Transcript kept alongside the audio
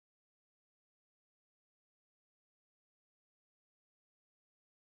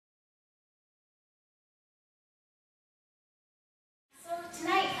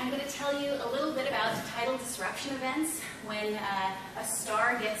I'm going to tell you a little bit about tidal disruption events, when a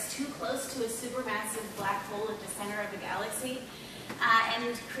star gets too close to a supermassive black hole at the center of a galaxy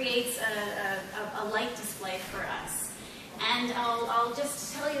and creates a light display for us. And I'll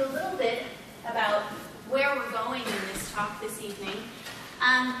just tell you a little bit about where we're going in this talk this evening.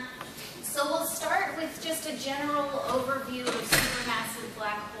 So we'll start with just a general overview of supermassive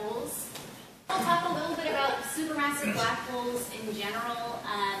black holes. We'll talk a little bit about supermassive black holes in general,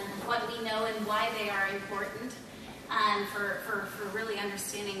 what we know and why they are important for really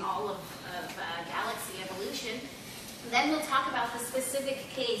understanding all of galaxy evolution. And then we'll talk about the specific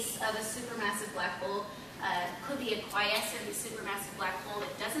case of a supermassive black hole. Could be a quiescent supermassive black hole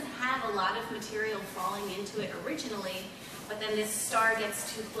that doesn't have a lot of material falling into it originally, but then this star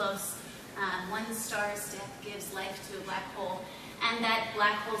gets too close. One star's death gives life to a black hole, and that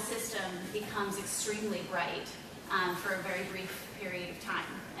black hole system becomes extremely bright for a very brief period of time.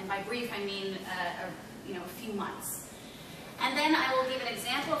 And by brief, I mean a few months. And then I will give an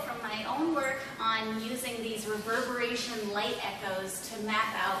example from my own work on using these reverberation light echoes to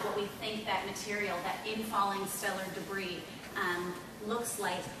map out what we think that material, that infalling stellar debris, looks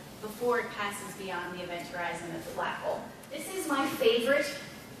like before it passes beyond the event horizon of the black hole. This is my favorite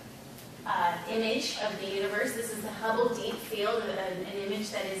image of the universe. This is the Hubble Deep Field, an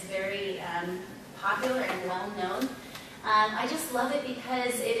image that is very popular and well known. I just love it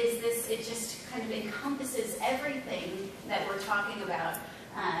because it just kind of encompasses everything that we're talking about.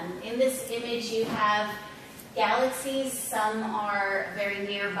 In this image you have galaxies. Some are very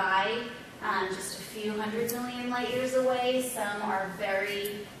nearby, just a few 100 million light years away. Some are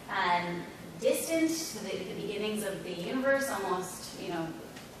very distant to the beginnings of the universe, almost,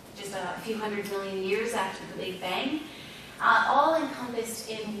 just a few 100 million years after the Big Bang, all encompassed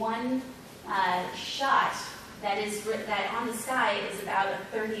in one shot that on the sky is about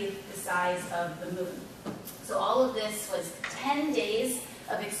a 30th the size of the moon. So all of this was 10 days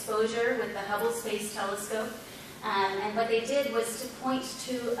of exposure with the Hubble Space Telescope, and what they did was to point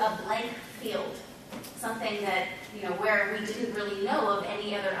to a blank field, something that, where we didn't really know of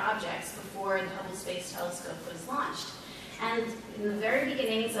any other objects before the Hubble Space Telescope was launched. And in the very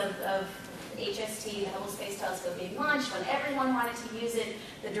beginnings of HST, the Hubble Space Telescope being launched, when everyone wanted to use it,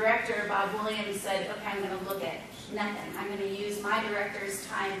 the director, Bob Williams, said, okay, I'm going to look at nothing. I'm going to use my director's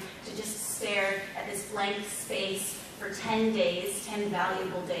time to just stare at this blank space for 10 days, 10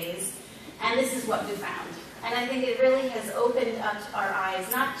 valuable days. And this is what we found. And I think it really has opened up our eyes,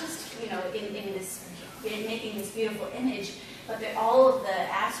 not just, in making this beautiful image, but all of the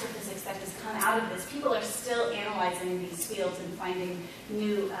astrophysics that has come out of this. People are still analyzing these fields and finding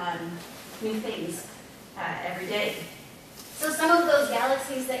new things every day. So some of those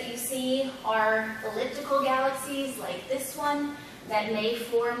galaxies that you see are elliptical galaxies, like this one, that may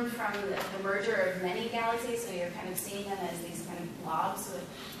form from the merger of many galaxies, so you're kind of seeing them as these kind of blobs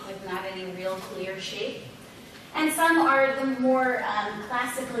with not any real clear shape. And some are the more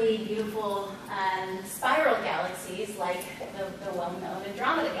classically beautiful spiral galaxies, like the well-known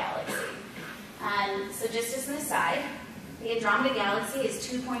Andromeda galaxy. So just as an aside, the Andromeda galaxy is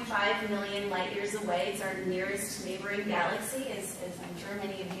 2.5 million light years away. It's our nearest neighboring galaxy, as I'm sure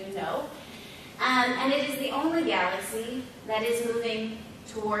many of you know. And it is the only galaxy that is moving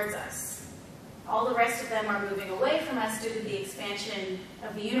towards us. All the rest of them are moving away from us due to the expansion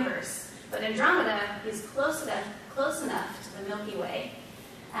of the universe. But Andromeda is close enough to the Milky Way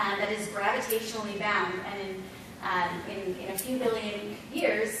that is gravitationally bound, and in a few billion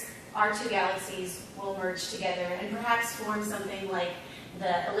years, our two galaxies will merge together and perhaps form something like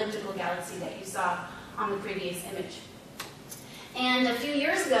the elliptical galaxy that you saw on the previous image. And a few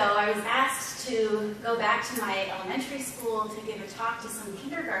years ago, I was asked to go back to my elementary school to give a talk to some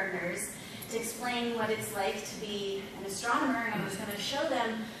kindergartners to explain what it's like to be an astronomer, and I was going to show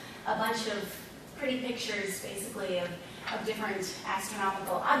them a bunch of pretty pictures, basically, of different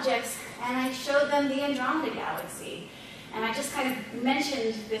astronomical objects, and I showed them the Andromeda galaxy. And I just kind of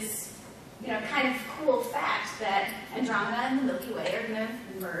mentioned this, kind of cool fact that Andromeda and the Milky Way are going to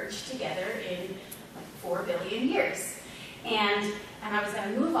merge together in like 4 billion years. And I was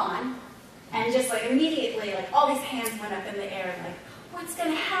going to move on, and just like immediately, like all these hands went up in the air, like, what's going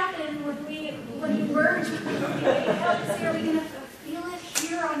to happen when we merge with the Milky Way galaxy? Are we going to feel it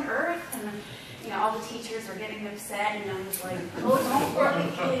here on Earth? And all the teachers were getting upset, and I was like, oh, don't worry,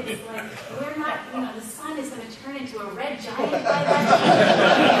 kids. Like, we're not, the sun is going to turn into a red giant by that time.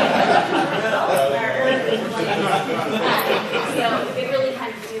 So it really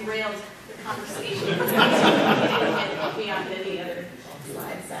kind of derailed the conversation. We didn't get beyond any other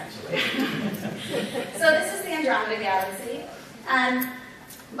slides, actually. So this is the Andromeda galaxy.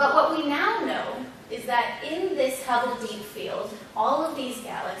 But what we now know is that in this Hubble Deep Field, all of these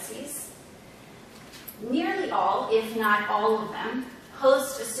galaxies, nearly all, if not all of them,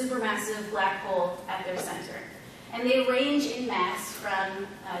 host a supermassive black hole at their center. And they range in mass from,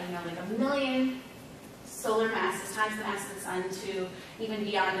 like 1 million solar masses times the mass of the sun to even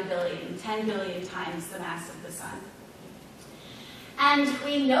beyond 1 billion, 10 billion times the mass of the sun. And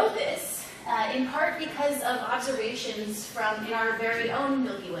we know this in part because of observations from in our very own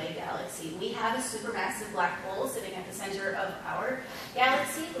Milky Way galaxy. We have a supermassive black hole sitting at the center of our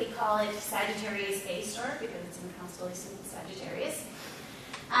galaxy. We call it Sagittarius A star because it's in the constellation Sagittarius.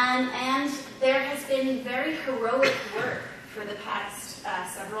 And there has been very heroic work for the past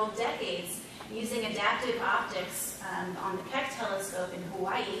several decades using adaptive optics on the Keck telescope in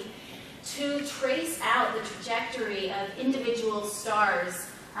Hawaii to trace out the trajectory of individual stars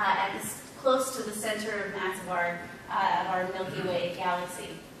close to the center of mass of our Milky Way galaxy.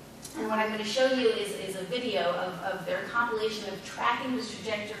 And what I'm going to show you is a video of their compilation of tracking this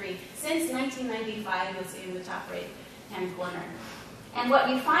trajectory since 1995. You'll see in the top right-hand corner. And what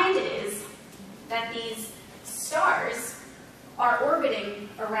you find is that these stars are orbiting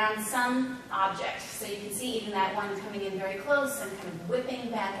around some object. So you can see even that one coming in very close and kind of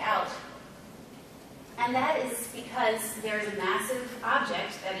whipping back out. And that is because there's a massive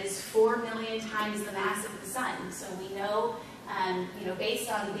object that is 4 million times the mass of the sun. So we know,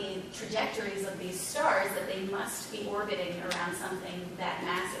 based on the trajectories of these stars, that they must be orbiting around something that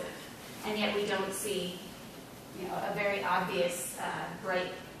massive. And yet we don't see, a very obvious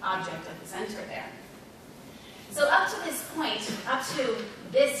bright object at the center there. So up to this point, up to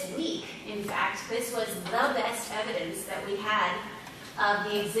this week, in fact, this was the best evidence that we had of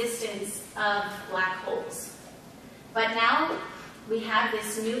the existence of black holes. But now we have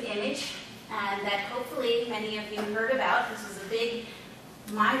this new image that hopefully many of you heard about. This was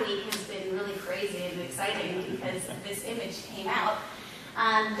my week has been really crazy and exciting because this image came out.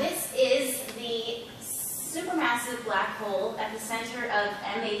 This is the supermassive black hole at the center of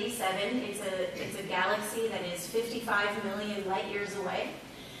M87. It's a galaxy that is 55 million light years away.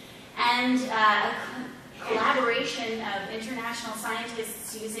 And a collaboration of international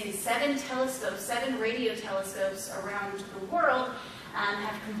scientists using 7 radio telescopes around the world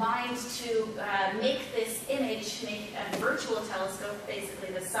have combined to make this image, make a virtual telescope,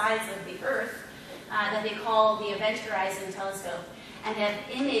 basically the size of the Earth, that they call the Event Horizon Telescope, and have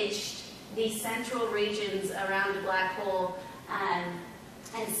imaged the central regions around a black hole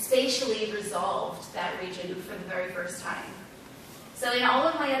and spatially resolved that region for the very first time. So in all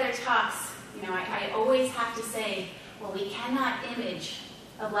of my other talks, I always have to say, well, we cannot image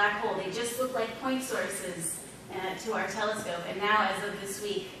a black hole. They just look like point sources to our telescope. And now, as of this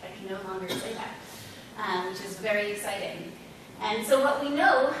week, I can no longer say that, which is very exciting. And so what we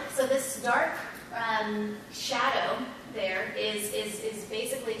know, so this dark shadow there is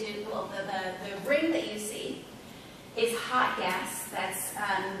basically due, well, the ring that you see is hot gas that's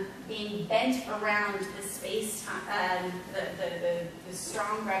being bent around the space-time, the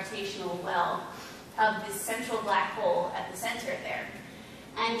strong gravitational well of this central black hole at the center there.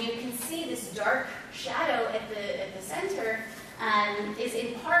 And you can see this dark shadow at the center is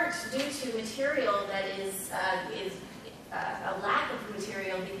in part due to material that is a lack of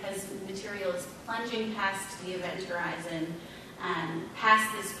material because material is plunging past the event horizon,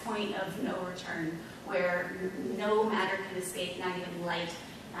 past this point of no return, where no matter can escape, not even light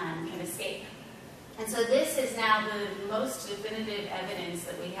can escape. And so this is now the most definitive evidence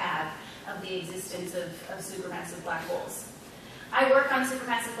that we have of the existence of supermassive black holes. I work on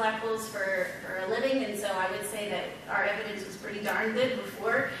supermassive black holes for a living, and so I would say that our evidence was pretty darn good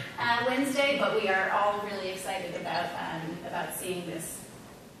before Wednesday, but we are all really excited about seeing this.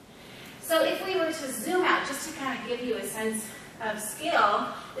 So if we were to zoom out, just to kind of give you a sense of scale,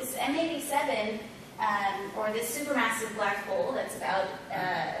 this M87, or this supermassive black hole that's about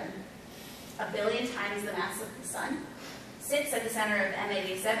 1 billion times the mass of the sun, sits at the center of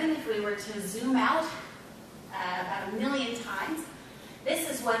M87. If we were to zoom out about 1 million times, this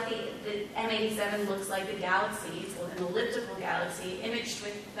is what the M87 looks like, the galaxy. It's an elliptical galaxy imaged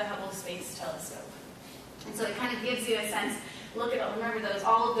with the Hubble Space Telescope. And so it kind of gives you a sense, remember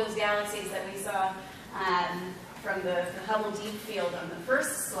all of those galaxies that we saw from the Hubble Deep Field on the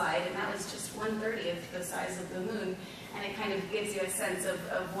first slide, and that was just 1/30 of the size of the moon. And it kind of gives you a sense of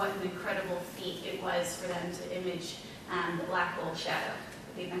what an incredible feat it was for them to image the black hole shadow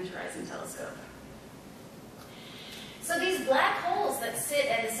with the Event Horizon Telescope. So these black holes that sit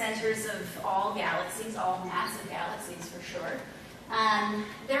at the centers of all galaxies, all massive galaxies for sure,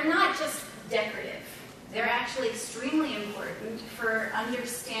 they're not just decorative. they're actually extremely important for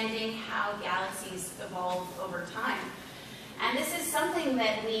understanding how galaxies evolve over time. And this is something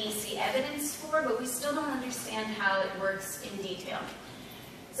that we see evidence for, but we still don't understand how it works in detail.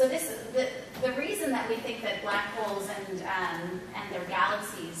 So the reason that we think that black holes and their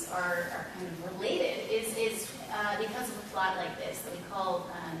galaxies are kind of related is because of a plot like this that we call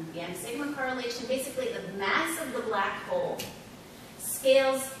the M-sigma correlation. Basically, the mass of the black hole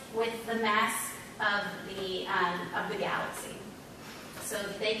scales with the mass of the galaxy. So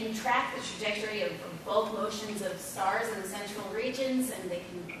they can track the trajectory of bulk motions of stars in the central regions, and they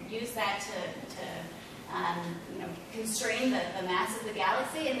can use that to constrain the mass of the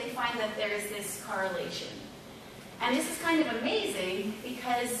galaxy, and they find that there is this correlation. And this is kind of amazing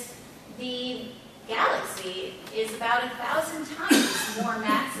because the galaxy is about 1,000 times more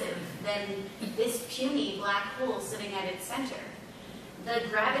massive than this puny black hole sitting at its center. The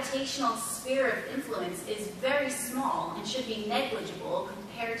gravitational sphere of influence is very small and should be negligible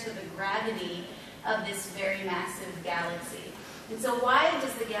compared to the gravity of this very massive galaxy. And so why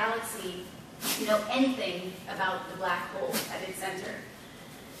does the galaxy know anything about the black hole at its center?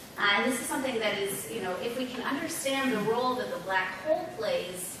 And this is something that is, if we can understand the role that the black hole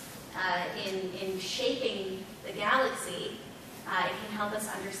plays in shaping the galaxy, it can help us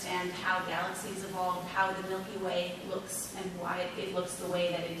understand how galaxies evolve, how the Milky Way looks, and why it looks the way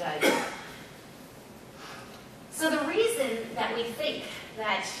that it does. So the reason that we think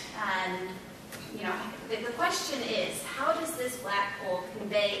that, the question is, how does this black hole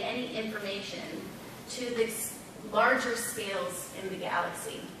convey any information to the larger scales in the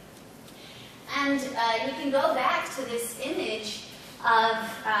galaxy? And you can go back to this image of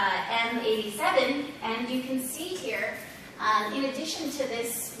M87, and you can see here, in addition to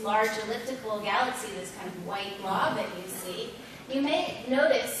this large elliptical galaxy, this kind of white blob that you see, you may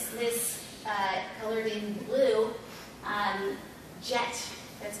notice this colored in blue jet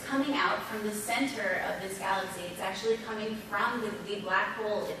that's coming out from the center of this galaxy. It's actually coming from the black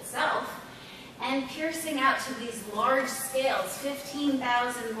hole itself and piercing out to these large scales,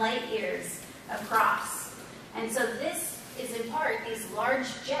 15,000 light years across. And so this is in part, these large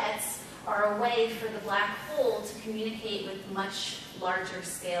jets are a way for the black hole to communicate with much larger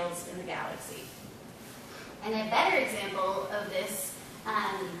scales in the galaxy. And a better example of this,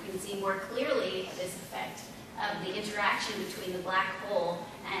 you can see more clearly this effect of the interaction between the black hole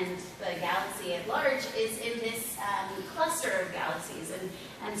and the galaxy at large, is in this cluster of galaxies.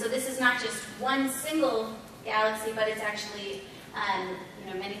 And so this is not just one single galaxy, but it's actually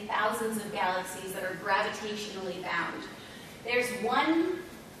many thousands of galaxies that are gravitationally bound. There's one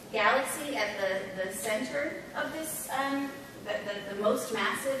galaxy at the center of this, the most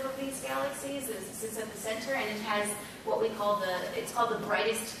massive of these galaxies sits at the center, and it has what we call it's called the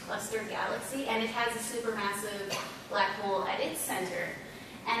brightest cluster galaxy, and it has a supermassive black hole at its center.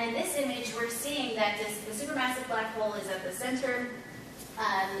 And in this image, we're seeing that the supermassive black hole is at the center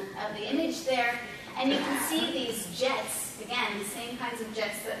of the image there, and you can see these jets, again, the same kinds of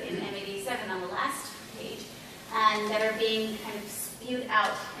jets that in M87 on the last page, and that are being kind of spewed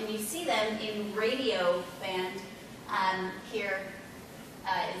out, and you see them in radio band. Here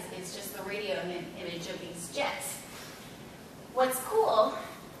is just the radio image of these jets. What's cool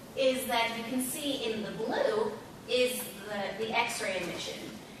is that you can see in the blue is the X-ray emission.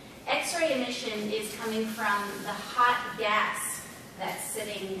 X-ray emission is coming from the hot gas that's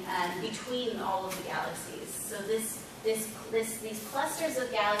sitting between all of the galaxies. So these clusters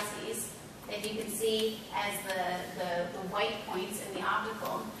of galaxies that you can see as the white points in the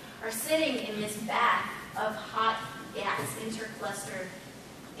optical are sitting in this bath of hot gas, intercluster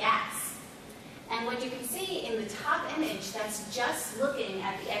gas. And what you can see in the top image that's just looking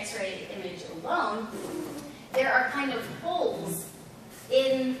at the X-ray image alone, there are kind of holes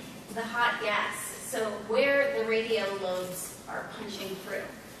in the hot gas, so where the radio lobes are punching through.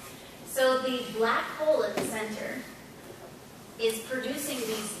 So the black hole at the center is producing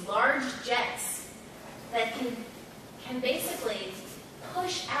these large jets that can basically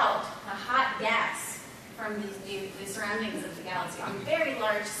push out the hot gas from the surroundings of the galaxy on very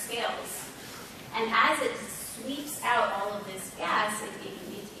large scales. And as it sweeps out all of this gas, it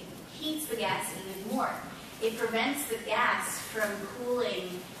heats the gas even more. It prevents the gas from cooling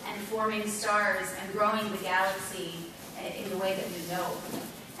and forming stars and growing the galaxy in the way that we know.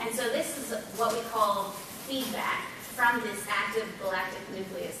 And so this is what we call feedback from this active galactic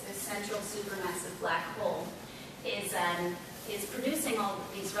nucleus, this central supermassive black hole, is producing all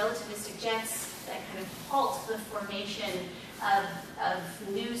of these relativistic jets that kind of halt the formation of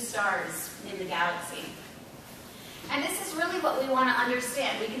new stars in the galaxy. And this is really what we want to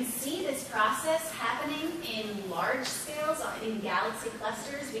understand. We can see this process happening in large scales, in galaxy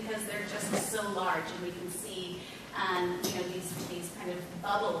clusters, because they're just so large, and we can see these kind of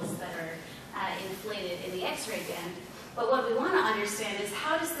bubbles that are inflated in the X-ray band. But what we want to understand is,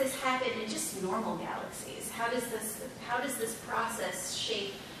 how does this happen in just normal galaxies? How does this process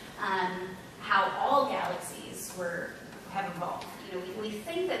shape how all galaxies have evolved? We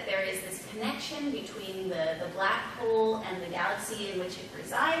think that there is this connection between the black hole and the galaxy in which it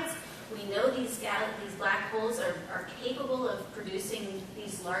resides. We know these black holes are capable of producing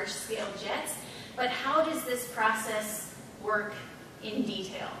these large-scale jets, but how does this process work in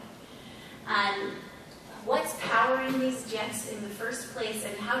detail? What's powering these jets in the first place,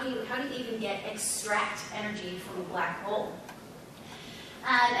 and how do you even extract energy from a black hole?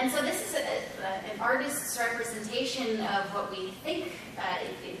 And so this is an artist's representation of what we think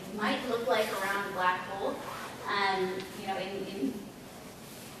it might look like around a black hole. In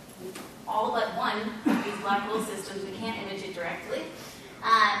all but one of these black hole systems, we can't image it directly.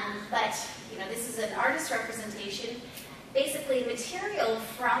 But this is an artist's representation. Basically, material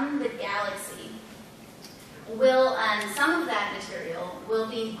from the galaxy will, some of that material will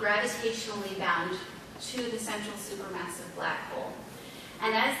be gravitationally bound to the central supermassive black hole.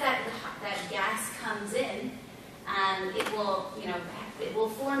 And as that gas comes in, it will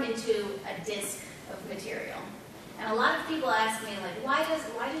form into a disk of material. And a lot of people ask me, like, why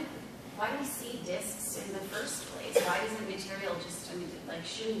do we see disks in the first place? Why doesn't material just, like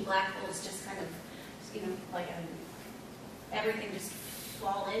shooting black holes just kind of, everything just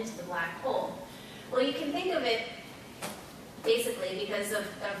fall into the black hole? Well, you can think of it basically because of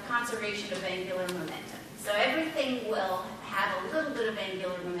conservation of angular momentum. So everything will have a little bit of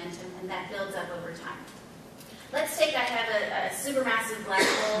angular momentum, and that builds up over time. Let's take, I have a supermassive black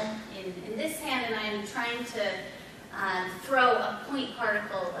hole in this hand, and I'm trying to throw a point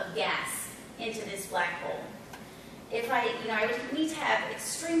particle of gas into this black hole. If I would need to have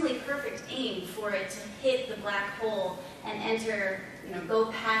extremely perfect aim for it to hit the black hole and enter,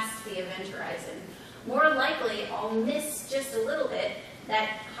 go past the event horizon. More likely, I'll miss just a little bit. That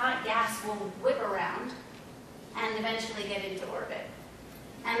hot gas will whip around and eventually get into orbit.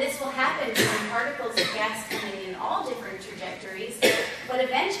 And this will happen when particles of gas coming in all different trajectories, but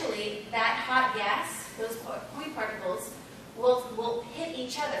eventually that hot gas, those point particles, will hit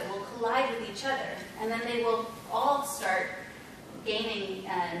each other, will collide with each other, and then they will all start gaining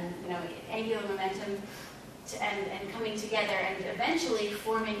angular momentum and coming together and eventually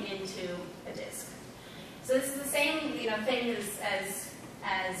forming into a disk. So this is the same thing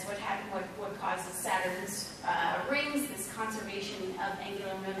as what causes Saturn's rings, this conservation of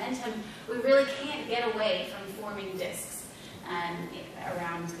angular momentum. We really can't get away from forming disks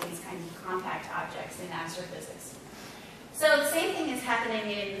around these kinds of compact objects in astrophysics. So the same thing is happening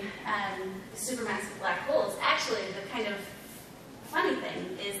in supermassive black holes. Actually, the kind of funny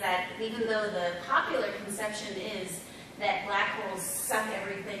thing is that even though the popular conception is that black holes suck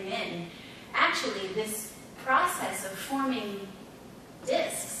everything in, actually this process of forming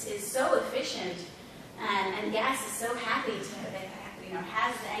disks is so efficient, and gas is so happy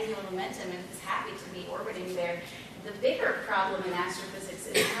has the angular momentum and is happy to be orbiting there. The bigger problem in astrophysics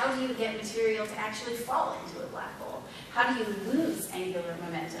is, how do you get material to actually fall into a black hole? How do you lose angular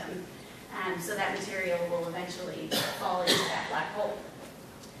momentum so that material will eventually fall into that black hole?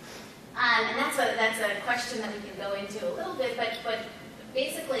 And that's a question that we can go into a little bit, but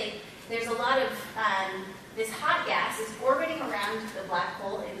basically there's a lot of this hot gas is orbiting around the black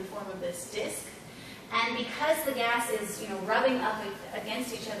hole in the form of this disk, and because the gas is rubbing up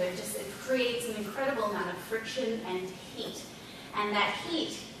against each other, it creates an incredible amount of friction and heat. And that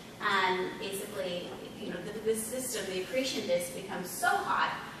heat, basically, this system, the accretion disk, becomes so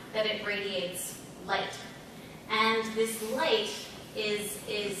hot that it radiates light. And this light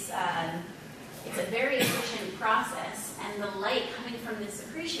it's a very efficient process, and the light coming from this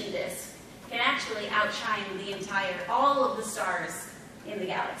accretion disk can actually outshine all of the stars in the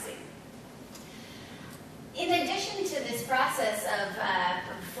galaxy. In addition to this process of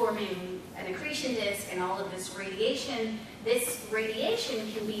forming an accretion disk and all of this radiation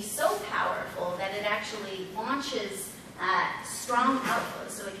can be so powerful that it actually launches strong outflow.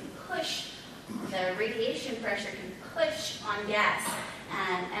 So it can push, the radiation pressure can push on gas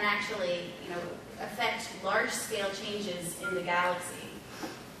and actually affect large-scale changes in the galaxy.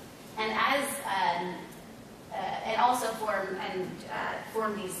 And and also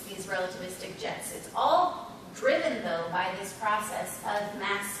form these relativistic jets. It's all driven, though, by this process of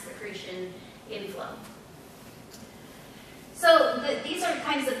mass accretion inflow. So these are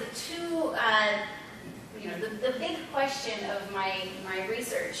kinds of the two, the big question of my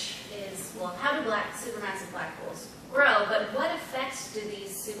research is, well, how do supermassive black holes grow, but what effect do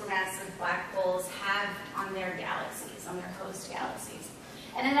these supermassive black holes have on their galaxies, on their host galaxies?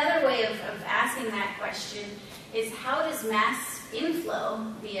 And another way of asking that question is, how does mass inflow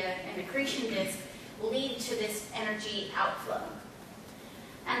via an accretion disk lead to this energy outflow?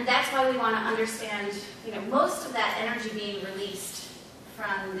 And that's why we want to understand, most of that energy being released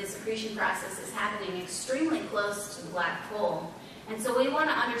from this accretion process is happening extremely close to the black hole. And so we want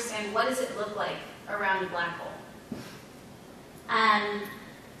to understand, what does it look like around a black hole?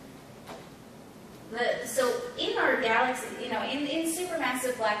 So in our galaxy, in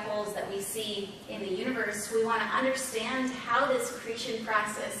supermassive black holes that we see in the universe, we want to understand how this accretion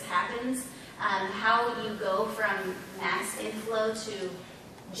process happens, how you go from mass inflow to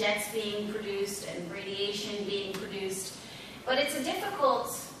jets being produced and radiation being produced. But it's a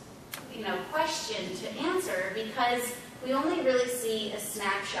difficult, question to answer, because we only really see a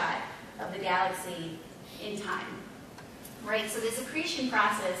snapshot of the galaxy in time, right? So this accretion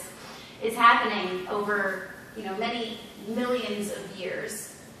process is happening over, many millions of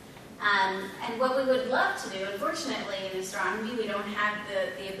years. And what we would love to do, unfortunately, in astronomy, we don't have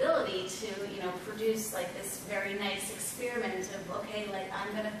the ability to, produce like this very nice experiment of, okay, like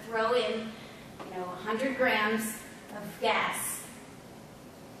I'm going to throw in, 100 grams of gas,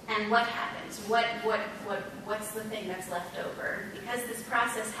 and what happens? What's the thing that's left over? Because this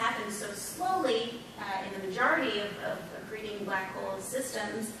process happens so slowly in the majority of accreting black hole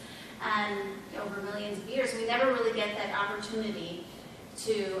systems, and over millions of years, we never really get that opportunity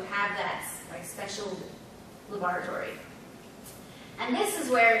to have that special laboratory. And this is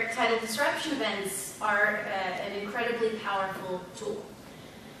where tidal disruption events are an incredibly powerful tool.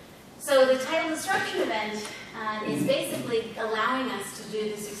 So the tidal disruption event is basically allowing us to do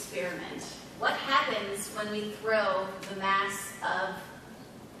this experiment. What happens when we throw the mass of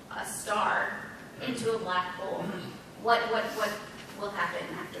a star into a black hole? What will happen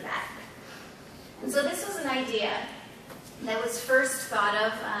after that? And so this was an idea that was first thought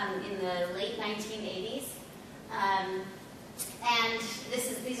of in the late 1980s. And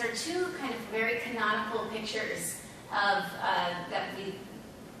these are two kind of very canonical pictures of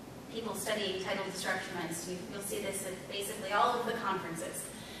people studying tidal disruption events. You'll see this at basically all of the conferences.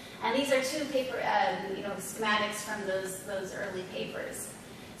 And these are two paper, schematics from those early papers.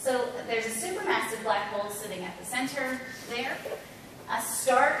 So there's a supermassive black hole sitting at the center there. A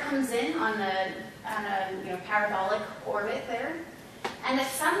star comes in on a parabolic orbit there, and at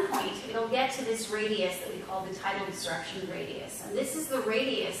some point it'll get to this radius that we call the tidal disruption radius. And this is the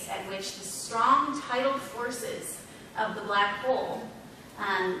radius at which the strong tidal forces of the black hole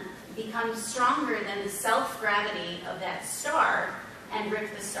become stronger than the self-gravity of that star and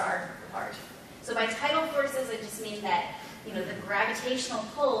rip the star apart. So by tidal forces, I just mean that the gravitational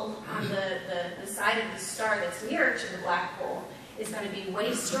pull on the side of the star that's nearer to the black hole is going to be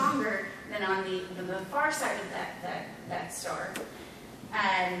way stronger than on the far side of that star.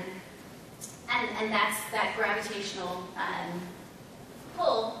 And that gravitational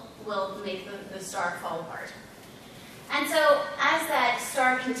pull will make the star fall apart. And so as that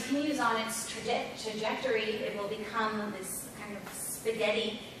star continues on its trajectory, it will become this kind of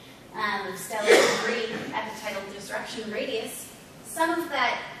spaghetti of stellar debris at the tidal disruption radius. Some of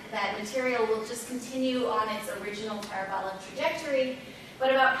that material will just continue on its original parabolic trajectory,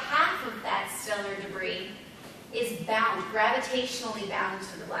 but about half of that stellar debris is gravitationally bound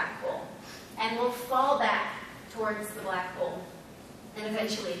to the black hole, and will fall back towards the black hole and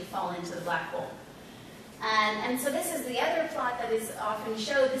eventually fall into the black hole. And so this is the other plot that is often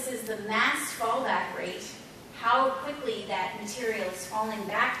showed. This is the mass fallback rate, how quickly that material is falling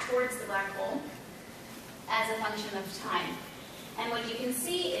back towards the black hole as a function of time. And what you can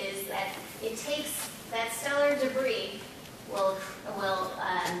see is that it takes that stellar debris will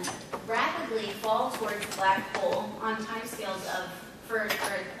rapidly fall towards the black hole on timescales for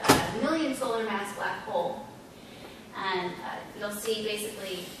a million solar mass black hole. And you'll see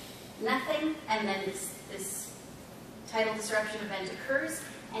basically nothing, and then this tidal disruption event occurs,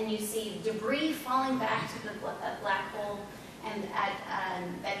 and you see debris falling back to the black hole, and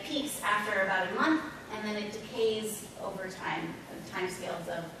that peaks after about a month, and then it decays over time, timescales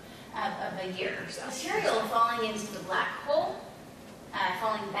of a year or so. Material falling into the black hole,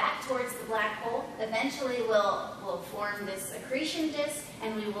 falling back towards the black hole, eventually will form this accretion disk,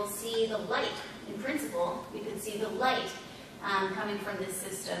 and we will see the light. In principle, we could see the light coming from this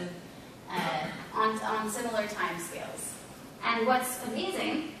system on similar timescales. And what's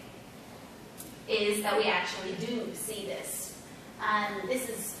amazing is that we actually do see this. This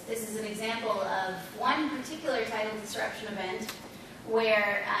is an example of one particular tidal disruption event,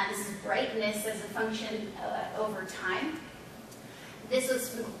 where this is brightness as a function over time. This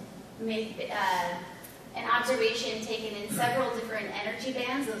was an observation taken in several different energy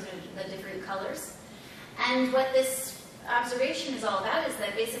bands. Those are the different colors. And what this observation is all about is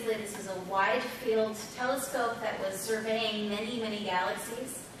that basically this was a wide field telescope that was surveying many, many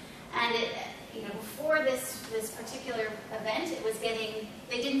galaxies. And it, before this particular event, it was getting,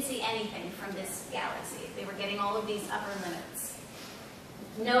 they didn't see anything from this galaxy. They were getting all of these upper limits.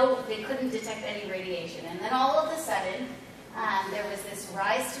 No, they couldn't detect any radiation. And then all of a sudden, there was this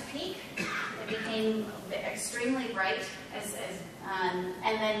rise to peak. It became extremely bright, and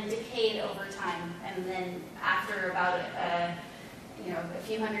then decayed over time. And then after about a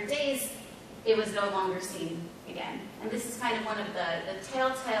few hundred days, it was no longer seen again. And this is kind of one of the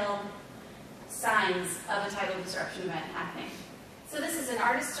telltale signs of a tidal disruption event happening. So this is an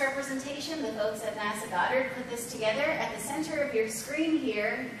artist's representation. The folks at NASA Goddard put this together. At the center of your screen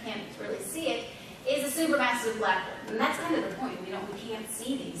here, you can't really see it, is a supermassive black hole. And that's kind of the point. We can't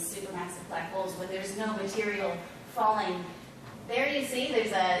see these supermassive black holes when there's no material falling. There you see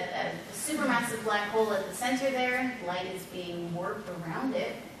there's a supermassive black hole at the center there. Light is being warped around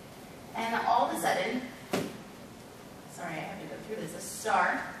it. And all of a sudden, sorry, I have to go through this, a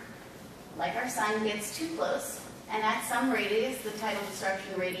star, like our sun, gets too close, and at some radius, the tidal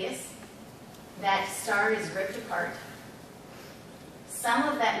disruption radius, that star is ripped apart. Some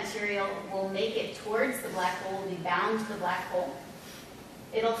of that material will make it towards the black hole, will be bound to the black hole.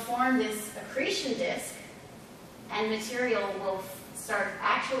 It'll form this accretion disk, and material will start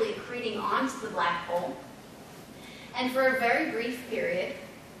actually accreting onto the black hole. And for a very brief period,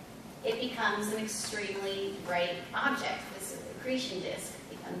 it becomes an extremely bright object. This accretion disk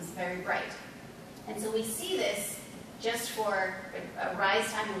becomes very bright. And so we see this just for a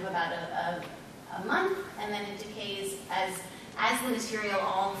rise time of about a month, and then it decays as the material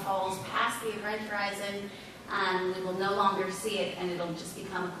all falls past the event horizon. We will no longer see it, and it'll just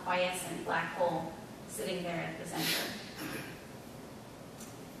become a quiescent black hole sitting there at the center.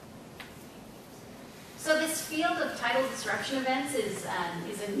 So this field of tidal disruption events is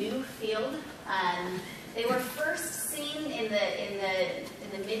a new field. They were first seen in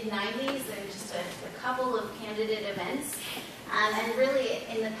the mid-90s. There were just a couple of candidate events. And really,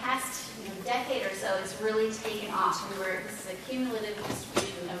 in the past decade or so, it's really taken off. And this is a cumulative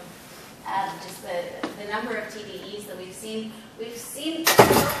distribution of just the number of TDEs that we've seen. We've seen so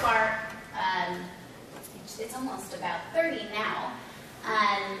far, it's almost about 30 now,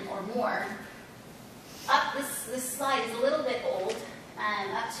 or more. This slide is a little bit old.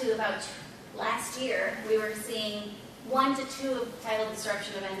 Up to about last year, we were seeing 1 to 2 tidal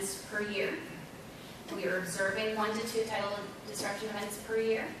disruption events per year. We were observing 1 to 2 tidal disruption events per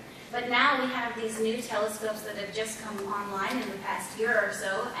year. But now we have these new telescopes that have just come online in the past year or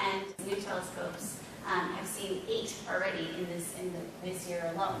so, and new telescopes have seen 8 already in this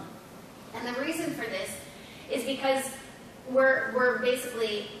year alone. And the reason for this is because we're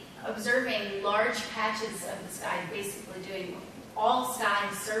basically observing large patches of the sky, basically doing all sky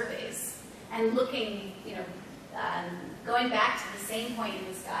surveys and looking, going back to the same point in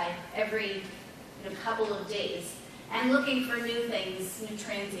the sky every couple of days and looking for new things, new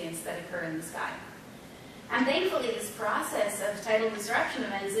transients that occur in the sky. And thankfully, this process of tidal disruption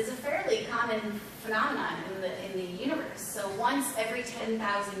events is a fairly common phenomenon in the universe. So once every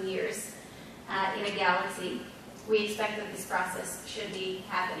 10,000 years in a galaxy, we expect that this process should be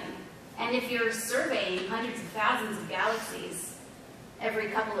happening. And if you're surveying hundreds of thousands of galaxies every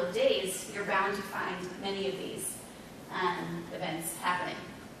couple of days, you're bound to find many of these events happening.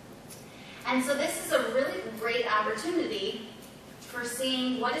 And so this is a really great opportunity for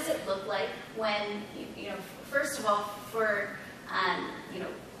seeing what does it look like when, first of all,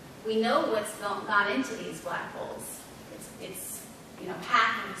 we know what's gone into these black holes. It's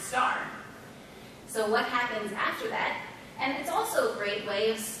half of the star. So what happens after that? And it's also a great way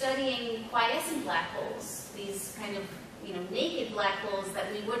of studying quiescent black holes, these kind of naked black holes that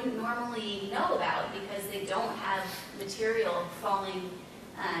we wouldn't normally know about because they don't have material falling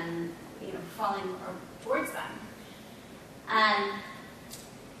towards them.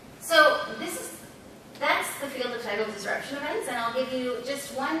 So that's the field of tidal disruption events, and I'll give you just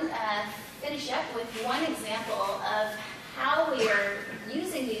finish up with one example of how we are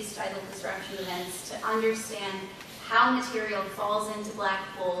using these tidal disruption events to understand how material falls into black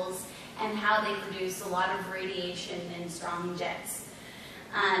holes and how they produce a lot of radiation and strong jets.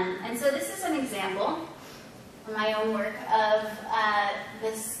 And so this is an example from my own work of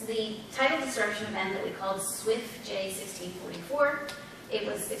the tidal disruption event that we called SWIFT J1644.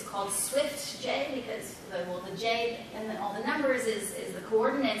 It's called Swift-J because the J and all the numbers is the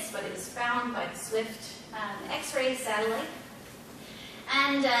coordinates, but it was found by the Swift X-ray satellite.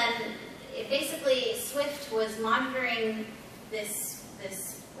 And basically, Swift was monitoring this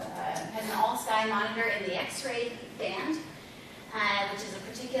has an all-sky monitor in the X-ray band, which is a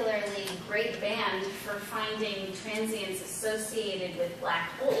particularly great band for finding transients associated with black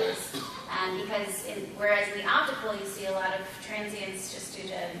holes. Because whereas in the optical you see a lot of transients just due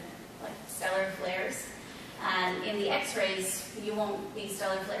to like stellar flares, in the X-rays these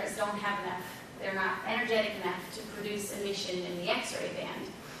stellar flares don't have enough. They're not energetic enough to produce emission in the X-ray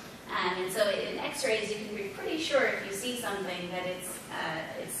band. And so in X-rays, you can be pretty sure if you see something that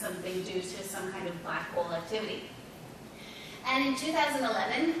it's something due to some kind of black hole activity. And in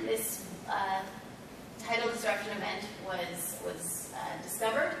 2011, this tidal disruption event was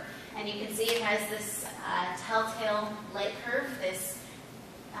discovered, and you can see it has this telltale light curve, this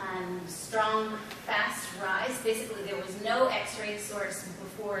strong, fast rise. Basically, there was no X-ray source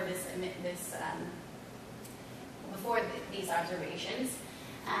before these observations.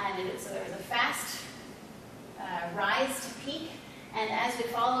 So there was a fast rise to peak, and as we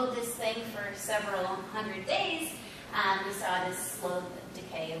followed this thing for several hundred days, we saw this slow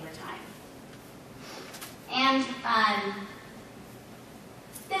decay over time. And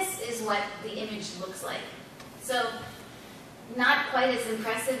this is what the image looks like. So not quite as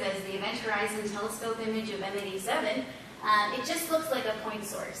impressive as the Event Horizon Telescope image of M87. It just looks like a point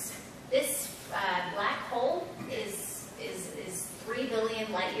source. This black hole is 3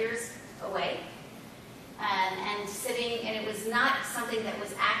 billion light years away, and it was not something that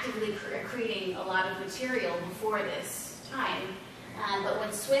was actively accreting a lot of material before this time. But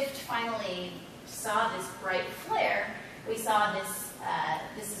when Swift finally saw this bright flare, we saw this.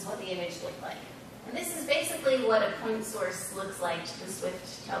 This is what the image looked like, and this is basically what a point source looks like to the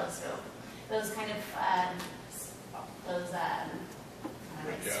Swift telescope. Those kind of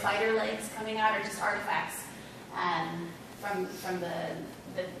spider legs coming out are just artifacts from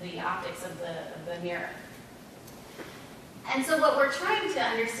the optics of the mirror. And so what we're trying to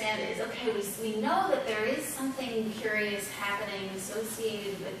understand is, okay, we know that there is something curious happening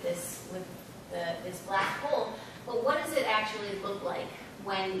associated with this black hole, but what does it actually look like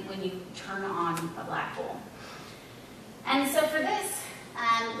when you turn on a black hole? And so for this,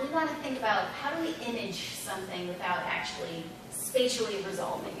 we want to think about how do we image something without actually spatially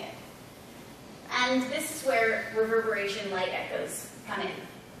resolving it. And this is where reverberation light echoes come in.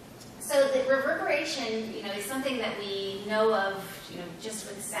 So the reverberation, is something that we know of, just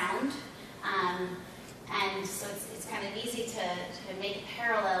with sound, and so it's kind of easy to make a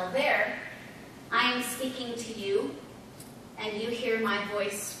parallel there. I am speaking to you, and you hear my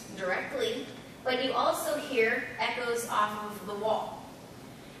voice directly, but you also hear echoes off of the wall.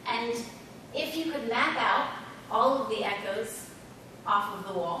 And if you could map out all of the echoes off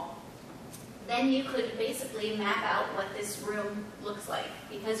of the wall, then you could basically map out what this room looks like,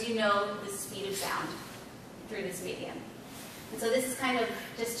 because you know the speed of sound through this medium. And so this is kind of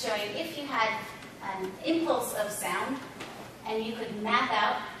just showing if you had an impulse of sound and you could map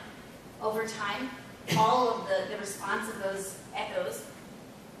out over time all of the response of those echoes,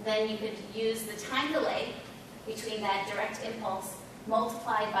 then you could use the time delay between that direct impulse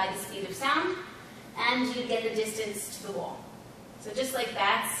multiplied by the speed of sound, and you'd get the distance to the wall. So just like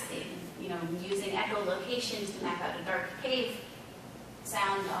bats, using echolocation to map out a dark cave,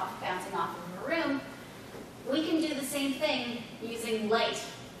 sound bouncing off of a room, we can do the same thing using light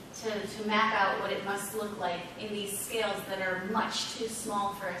to map out what it must look like in these scales that are much too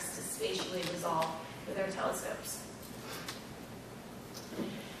small for us to spatially resolve with our telescopes.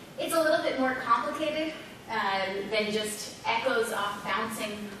 It's a little bit more complicated than just echoes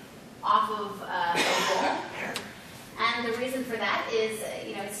bouncing off of a wall. And the reason for that is,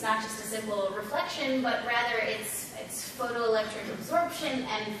 it's not just a simple reflection, but rather it's photoelectric absorption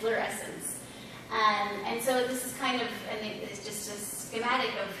and fluorescence. And so this is it's just a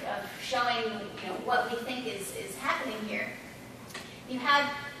schematic of showing, what we think is happening here. You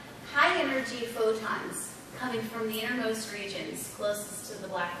have high energy photons coming from the innermost regions closest to the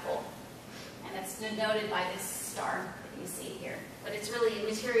black hole. And that's denoted by this star that you see here. But it's really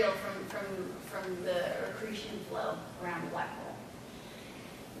material from the accretion flow around the black hole.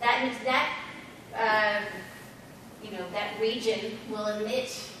 That region will emit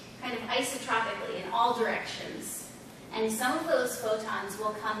kind of isotropically in all directions. And some of those photons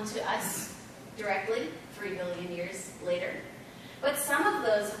will come to us directly 3 billion years later. But some of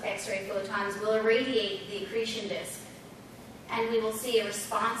those X-ray photons will irradiate the accretion disk, and we will see a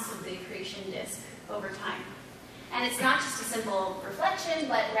response of the accretion disk over time. And it's not just a simple reflection,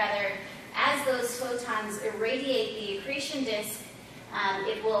 but rather as those photons irradiate the accretion disk,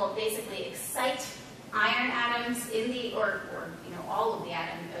 it will basically excite iron atoms in the, or all of the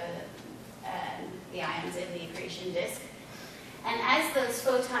the ions in the accretion disk. And as those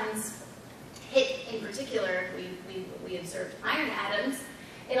photons hit, in particular, we observed iron atoms,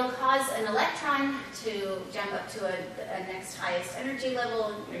 it'll cause an electron to jump up to a next highest energy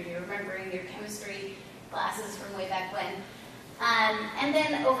level. You're remembering your chemistry classes from way back when. And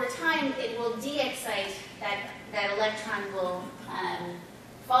then over time, it will de-excite, that electron will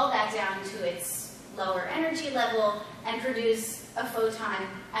fall back down to its lower energy level and produce a photon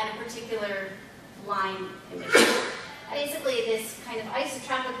at a particular line emission. Basically, this kind of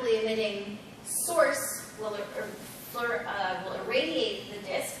isotropically emitting source will irradiate the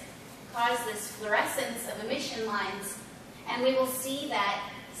disk, cause this fluorescence of emission lines, and we will see that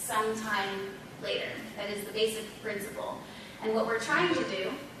sometime later. That is the basic principle. And what we're trying to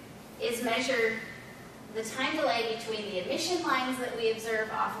do is measure the time delay between the emission lines that we observe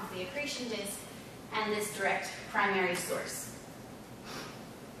off of the accretion disk and this direct primary source.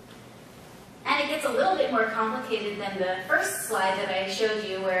 And it gets a little bit more complicated than the first slide that I showed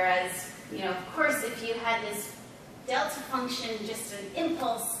you, whereas, of course, if you had this delta function, just an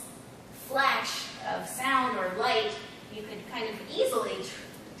impulse flash of sound or light, you could kind of easily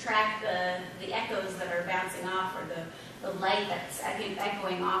track the echoes that are bouncing off, or the light that's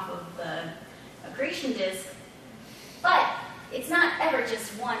echoing off of the accretion disk. But it's not ever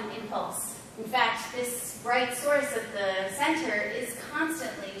just one impulse. In fact, this bright source at the center is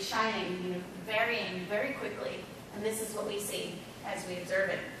constantly shining, varying very quickly, and this is what we see as we observe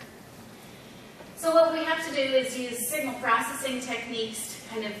it. So what we have to do is use signal processing techniques to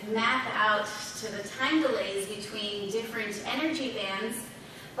kind of map out to the time delays between different energy bands,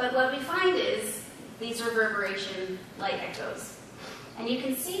 but what we find is these reverberation light echoes. And you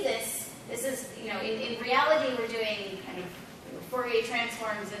can see this is, in reality we're doing kind of Fourier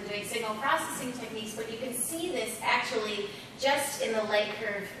transforms and doing signal processing techniques, but you can see this actually just in the light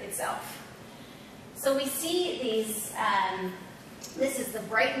curve itself. So we see these, this is the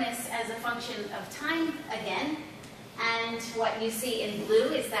brightness as a function of time again, and what you see in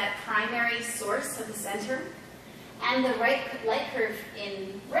blue is that primary source at the center, and the light curve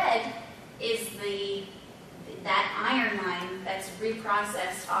in red is that iron line that's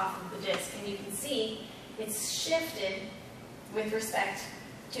reprocessed off of the disk, and you can see it's shifted with respect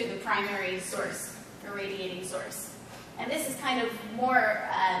to the primary source, irradiating source. And this is kind of more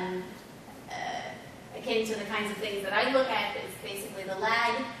akin to the kinds of things that I look at. It's basically the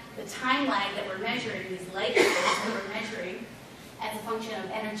lag, the time lag that we're measuring, these light curves that we're measuring as a function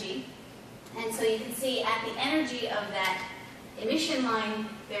of energy. And so you can see at the energy of that emission line,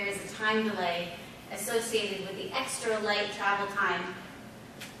 there is a time delay associated with the extra light travel time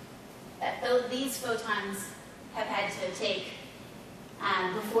that these photons have had to take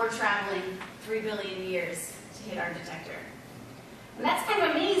before traveling 3 billion years to hit our detector. And that's kind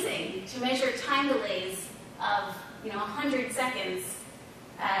of amazing to measure time delays of 100 seconds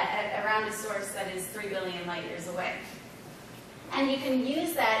around a source that is 3 billion light years away. And you can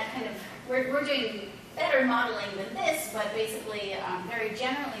use that kind of, we're doing better modeling than this, but basically, very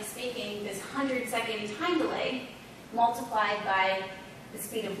generally speaking, this 100-second time delay multiplied by the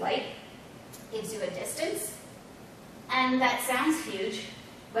speed of light gives you a distance. And that sounds huge,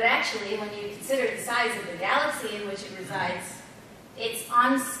 but actually, when you consider the size of the galaxy in which it resides, it's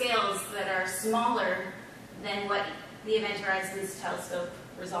on scales that are smaller than what the Event Horizons Telescope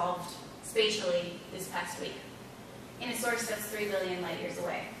resolved spatially this past week, in a source that's 3 billion light years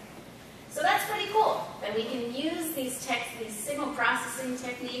away. So that's pretty cool, that we can use these signal processing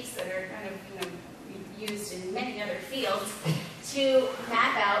techniques that are kind of used in many other fields to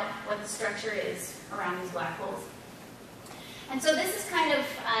map out what the structure is around these black holes. And so this is kind of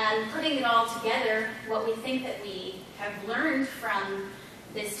putting it all together, what we think that we have learned from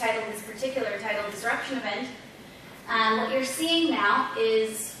this particular tidal disruption event. What you're seeing now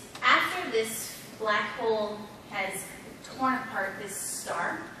is after this black hole has torn apart this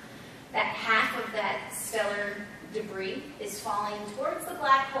star, that half of that stellar debris is falling towards the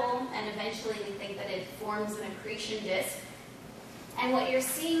black hole, and eventually we think that it forms an accretion disk. And what you're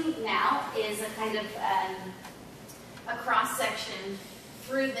seeing now is a kind of a cross-section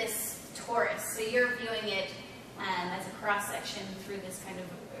through this torus. So you're viewing it as a cross-section through this kind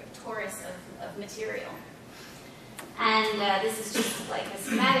of torus of material. And this is just like a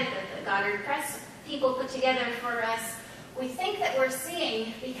schematic that the Goddard Press people put together for us. We think that we're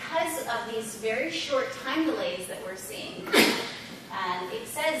seeing, because of these very short time delays that we're seeing, it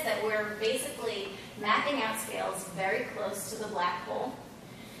says that we're basically mapping out scales very close to the black hole.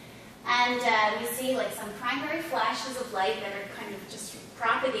 And we see like some primary flashes of light that are kind of just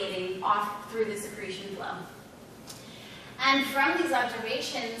propagating off through this accretion flow. And from these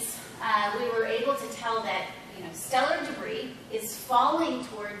observations, we were able to tell that stellar debris is falling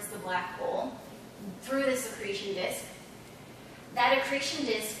towards the black hole through this accretion disk. That accretion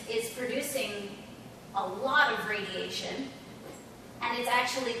disk is producing a lot of radiation, and it's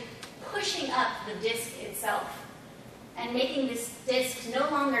actually pushing up the disk itself and making this disk no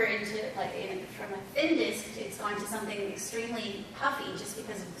longer into, from a thin disk, it's going to something extremely puffy just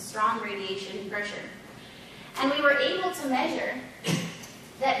because of the strong radiation pressure. And we were able to measure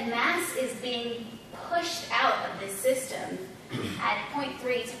that mass is being pushed out of this system at 0.3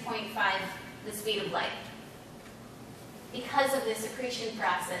 to 0.5 the speed of light. Because of this accretion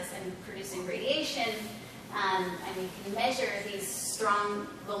process and producing radiation, and we can measure these strong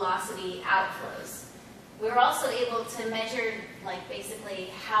velocity outflows. We were also able to measure, basically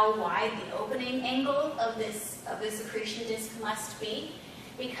how wide the opening angle of this accretion disk must be.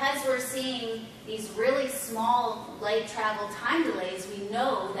 Because we're seeing these really small light travel time delays, we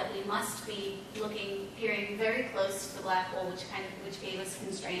know that we must be peering very close to the black hole, which gave us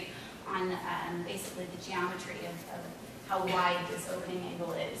constraint on basically the geometry of how wide this opening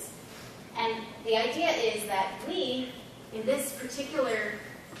angle is. And the idea is that we, in this particular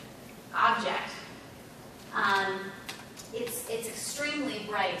object, it's extremely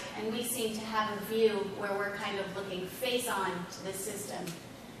bright, and we seem to have a view where we're kind of looking face on to this system.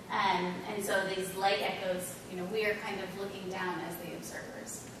 And so these light echoes, we are kind of looking down as the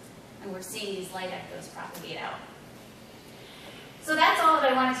observers, and we're seeing these light echoes propagate out. So that's all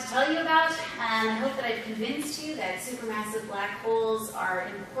that I wanted to tell you about. I hope that I've convinced you that supermassive black holes are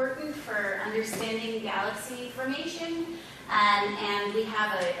important for understanding galaxy formation. And we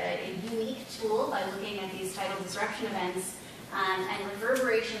have a unique tool by looking at these tidal disruption events. And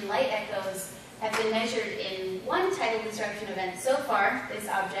reverberation light echoes have been measured in one tidal disruption event so far, this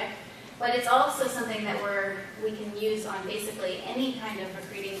object. But it's also something that we can use on basically any kind of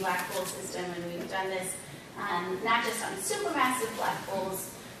accreting black hole system. And we've done this not just on supermassive black holes,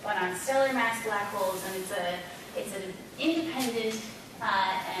 but on stellar mass black holes, and it's an independent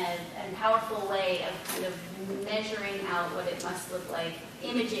and powerful way of kind of measuring out what it must look like,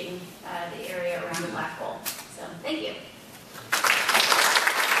 imaging the area around the black hole. So, thank you.